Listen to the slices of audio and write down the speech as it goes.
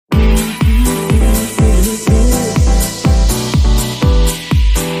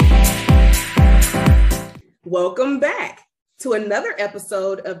Welcome back to another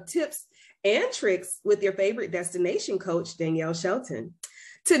episode of Tips and Tricks with your favorite destination coach, Danielle Shelton.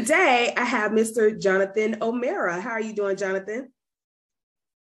 Today, I have Mr. Jonathan O'Mara. How are you doing, Jonathan?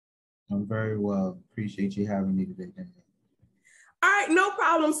 I'm very well. Appreciate you having me today, Danielle. All right, no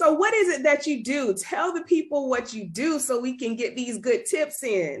problem. So what is it that you do? Tell the people what you do so we can get these good tips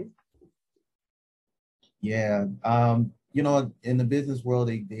in. Yeah, in the business world,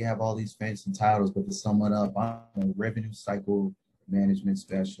 they have all these fancy titles, but to sum it up, I'm a revenue cycle management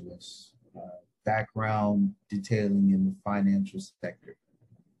specialist, background detailing in the financial sector.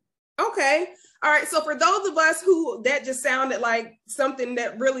 Okay. All right. So for those of us who that just sounded like something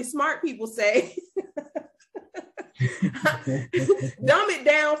that really smart people say, dumb it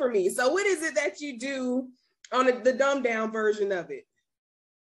down for me. So what is it that you do on the dumbed down version of it?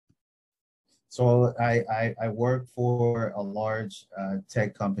 So I work for a large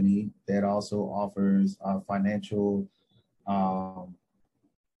tech company that also offers financial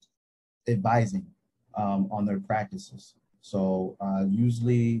advising on their practices. So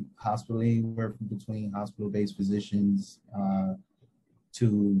usually we're between hospital-based physicians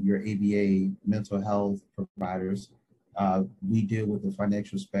to your ABA mental health providers. We deal with the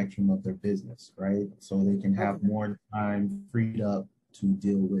financial spectrum of their business, right? So they can have more time freed up to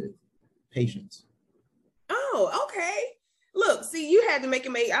deal with patients. Oh, okay. Look, see, you had to make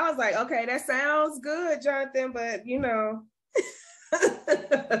it make. I was like, okay, that sounds good, Jonathan, but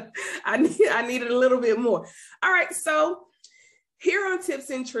I needed a little bit more. All right, so here on Tips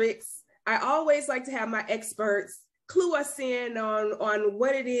and Tricks, I always like to have my experts clue us in on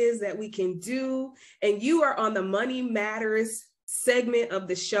what it is that we can do. And you are on the Money Matters segment of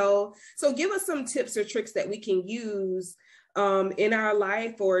the show. So give us some tips or tricks that we can use in our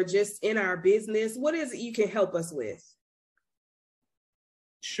life or just in our business. What is it you can help us with?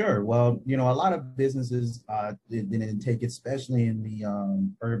 Sure. Well, a lot of businesses didn't take it, especially in the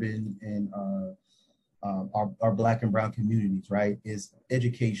urban and our Black and brown communities, right, is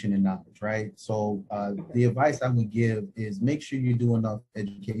education and knowledge, right? So the advice I would give is make sure you do enough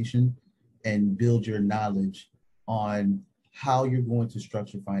education and build your knowledge on how you're going to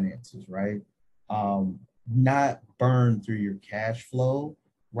structure finances, right? Not burn through your cash flow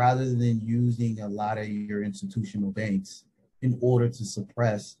rather than using a lot of your institutional banks in order to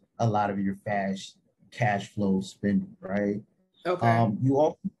suppress a lot of your cash flow spending, right? Okay. You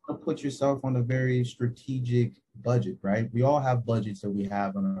also want to put yourself on a very strategic budget, right? We all have budgets that we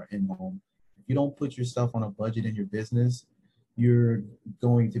have on our in-home. If you don't put yourself on a budget in your business, you're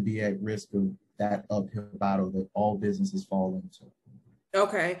going to be at risk of that uphill battle that all businesses fall into.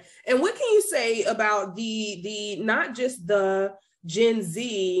 Okay. And what can you say about the not just the Gen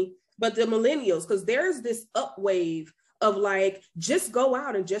Z, but the millennials? Because there's this upwave of like, just go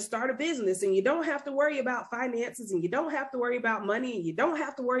out and just start a business, and you don't have to worry about finances, and you don't have to worry about money, and you don't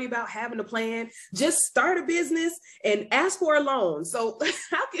have to worry about having a plan. Just start a business and ask for a loan. So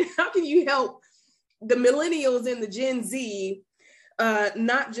how can you help the millennials and the Gen Z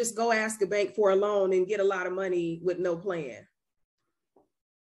not just go ask a bank for a loan and get a lot of money with no plan?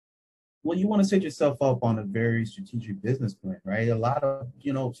 Well, you want to set yourself up on a very strategic business plan, right? A lot of,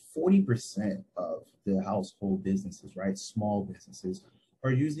 40% of the household businesses, right? Small businesses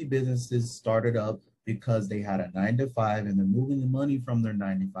are usually businesses started up because they had a 9-to-5 and they're moving the money from their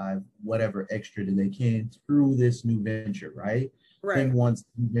 9-to-5, whatever extra that they can, through this new venture, right? Right. Then once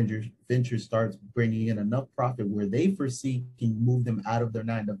the venture starts bringing in enough profit where they foresee can move them out of their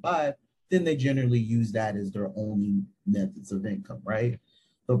 9-to-5, then they generally use that as their only methods of income, right?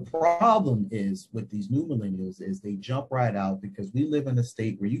 The problem is with these new millennials is they jump right out because we live in a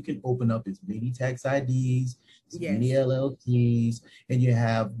state where you can open up as many tax IDs, as many LLCs, and you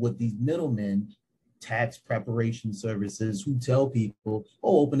have what these middlemen, tax preparation services, who tell people,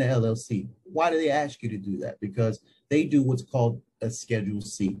 oh, open an LLC. Why do they ask you to do that? Because they do what's called a Schedule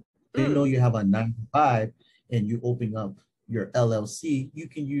C. They know you have a 9-to-5 and you open up your LLC, you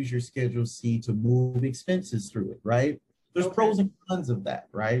can use your Schedule C to move expenses through it, right? There's pros and cons of that,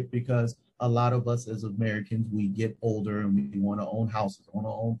 right? Because a lot of us as Americans, we get older and we want to own houses, want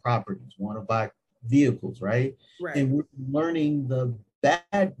to own properties, want to buy vehicles, right? And we're learning the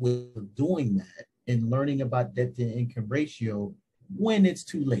bad way of doing that and learning about debt to income ratio when it's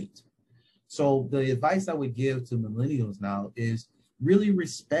too late. So the advice I would give to millennials now is really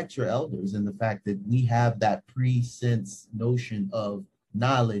respect your elders and the fact that we have that pre-sense notion of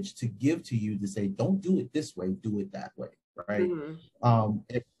knowledge to give to you to say, don't do it this way, do it that way. Right.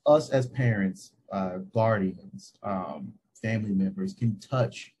 If us as parents, guardians, family members can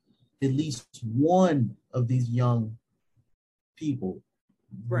touch at least one of these young people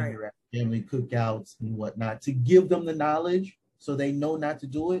when you're at family cookouts and whatnot, to give them the knowledge so they know not to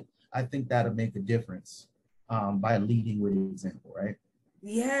do it. I think that'll make a difference by leading with example, right?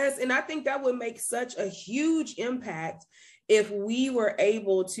 Yes, and I think that would make such a huge impact if we were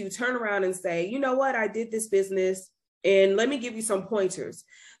able to turn around and say, you know what, I did this business and let me give you some pointers.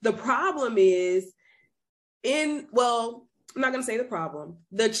 The problem is I'm not going to say the problem,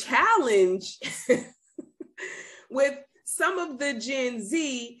 the challenge with some of the Gen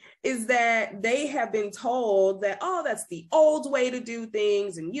Z is that they have been told that, oh, that's the old way to do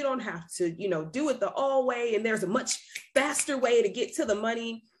things. And you don't have to, do it the old way. And there's a much faster way to get to the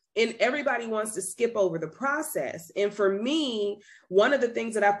money. And everybody wants to skip over the process. And for me, one of the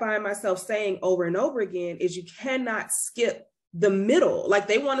things that I find myself saying over and over again is you cannot skip the middle. Like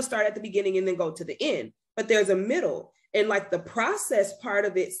they want to start at the beginning and then go to the end, but there's a middle. And like the process part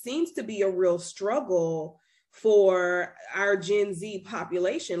of it seems to be a real struggle for our Gen Z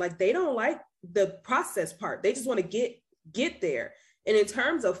population. Like they don't like the process part. They just want to get there. And in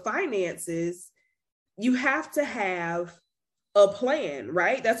terms of finances, you have to have a plan,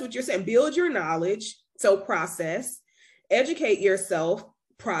 right? That's what you're saying. Build your knowledge. So process, educate yourself,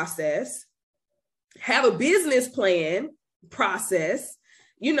 process, have a business plan, process,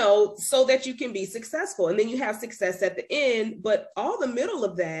 so that you can be successful. And then you have success at the end, but all the middle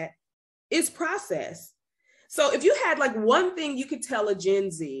of that is process. So if you had like one thing you could tell a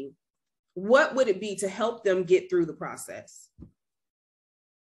Gen Z, what would it be to help them get through the process?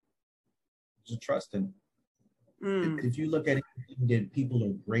 Just trusting. If you look at it that people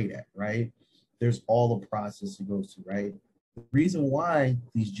are great at, right? There's all the process it goes to, right? The reason why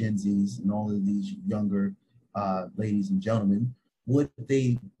these Gen Zs and all of these younger ladies and gentlemen, what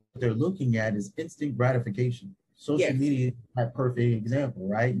they're looking at is instant gratification. Social media is that perfect example,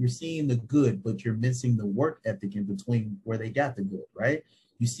 right? You're seeing the good, but you're missing the work ethic in between where they got the good, right?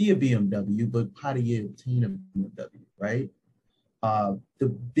 You see a BMW, but how do you obtain a BMW, right? The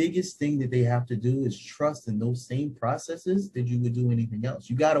biggest thing that they have to do is trust in those same processes that you would do anything else.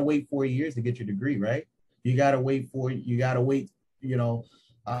 You got to wait 4 years to get your degree, right? You have to wait, you have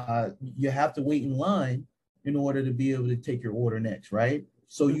to wait in line in order to be able to take your order next, right?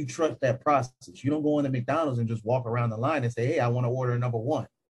 So you trust that process. You don't go into McDonald's and just walk around the line and say, hey, I want to order number one.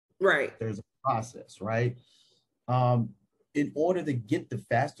 Right. There's a process, right? In order to get the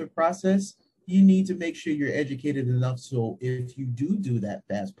faster process, you need to make sure you're educated enough so if you do that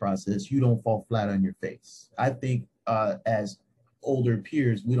fast process, you don't fall flat on your face. I think as older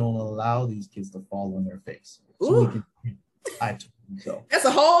peers, we don't allow these kids to fall on their face. So we can, so that's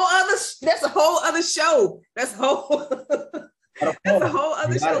a whole other show. That's a whole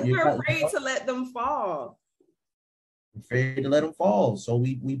other show. We're afraid to let them fall. Afraid to let them fall. So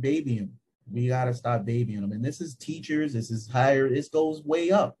we baby them. We got to stop babying them. And this is teachers. This is higher. This goes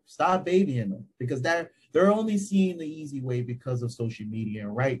way up. Stop babying them because they're only seeing the easy way because of social media.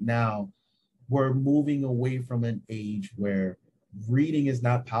 And right now, we're moving away from an age where reading is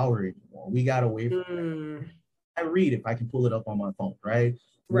not power anymore. We got away from that. I read if I can pull it up on my phone, right?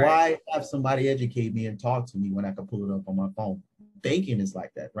 Why have somebody educate me and talk to me when I can pull it up on my phone? Banking is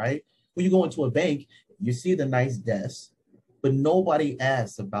like that, right? When you go into a bank, you see the nice desk, but nobody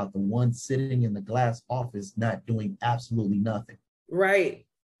asks about the one sitting in the glass office not doing absolutely nothing. Right.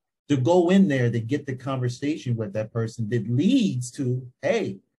 To go in there to get the conversation with that person that leads to,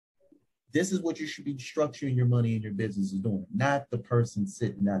 hey, this is what you should be structuring your money and your business is doing, not the person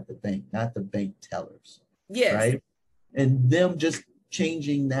sitting at the bank, not the bank tellers. Yes. Right. And them just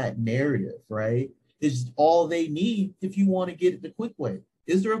changing that narrative, right, is all they need if you want to get it the quick way.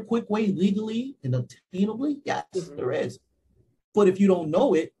 Is there a quick way legally and obtainably? Yes, there is. But if you don't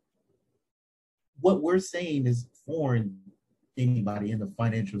know it, what we're saying is foreign to anybody in the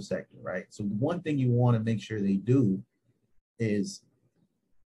financial sector, right? So one thing you want to make sure they do is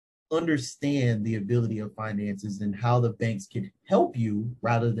understand the ability of finances and how the banks can help you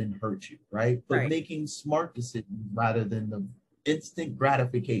rather than hurt you, right? But making smart decisions rather than the instant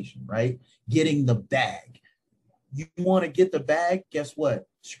gratification, right? Getting the bag. You want to get the bag, guess what?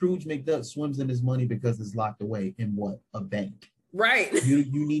 Scrooge McDuck swims in his money because it's locked away in what? A bank. Right. You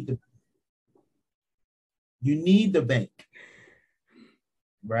need the bank.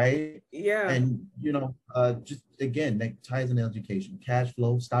 Right? Yeah. And just again, that ties into education. Cash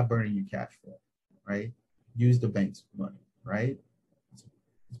flow, stop burning your cash flow, right? Use the bank's money, right? It's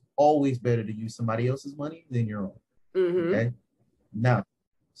always better to use somebody else's money than your own. Okay. Now,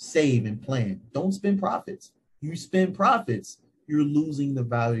 save and plan. Don't spend profits. You spend profits, you're losing the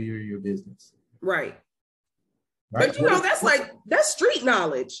value of your business. Right. But that's street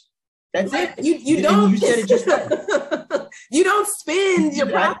knowledge. That's it. You don't. You said it just right. You don't spend your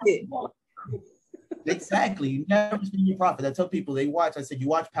profit. Exactly. You never spend your profit. I tell people they watch. I said, you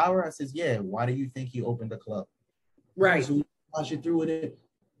watch Power? I says, yeah. Why do you think he opened a club? Right. So we watch it through with it.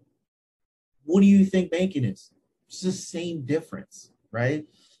 What do you think banking is? It's the same difference, right?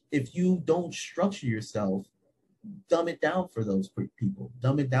 If you don't structure yourself, dumb it down for those people.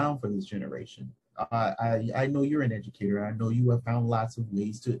 Dumb it down for this generation. I know you're an educator. I know you have found lots of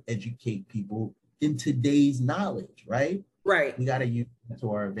ways to educate people in today's knowledge, right? Right. We got to use it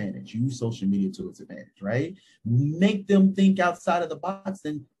to our advantage. Use social media to its advantage, right? Make them think outside of the box.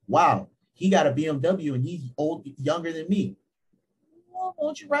 And wow, he got a BMW and he's younger than me. Well,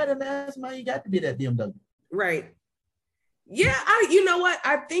 won't you write him ask how you got to be that BMW? Right. Yeah, you know what?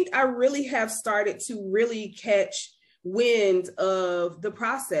 I think I really have started to really catch wind of the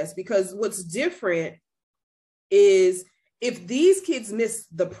process, because what's different is if these kids miss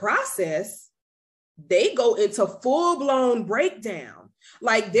the process, they go into full-blown breakdown.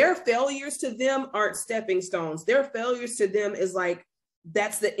 Like their failures to them aren't stepping stones. Their failures to them is like,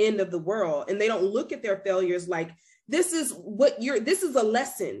 that's the end of the world. And they don't look at their failures like, this is a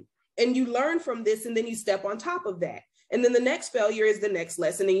lesson. And you learn from this, and then you step on top of that. And then the next failure is the next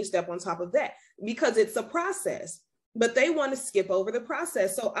lesson, and you step on top of that, because it's a process. But they want to skip over the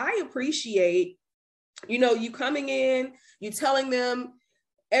process. So I appreciate, you coming in, you telling them,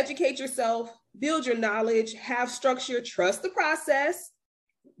 educate yourself, build your knowledge, have structure, trust the process,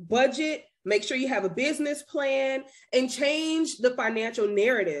 budget, make sure you have a business plan, and change the financial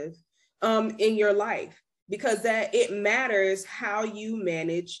narrative in your life, because that it matters how you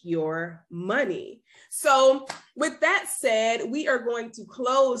manage your money. So with that said, we are going to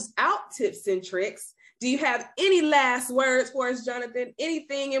close out Tips and Tricks. Do you have any last words for us, Jonathan?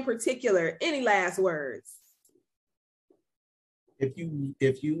 Anything in particular? Any last words? If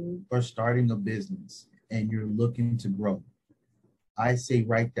you are starting a business and you're looking to grow, I say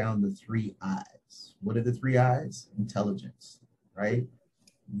write down the 3 I's. What are the 3 I's? Intelligence, right?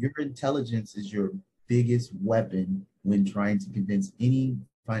 Your intelligence is your biggest weapon when trying to convince any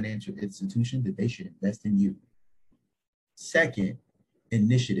financial institution that they should invest in you. Second,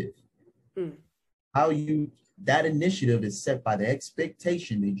 initiative. That initiative is set by the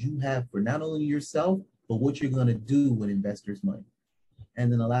expectation that you have for not only yourself, but what you're going to do with investors' money.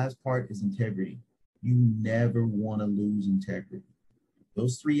 And then the last part is integrity. You never want to lose integrity.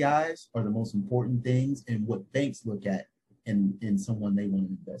 Those 3 I's are the most important things in what banks look at in someone they want to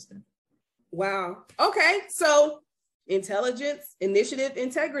invest in. Wow. Okay. So intelligence, initiative,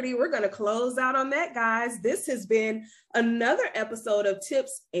 integrity. We're going to close out on that, guys. This has been another episode of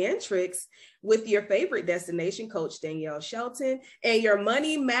Tips and Tricks with your favorite destination coach, Danielle Shelton, and your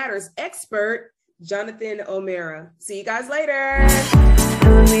money matters expert, Jonathan O'Mara. See you guys later.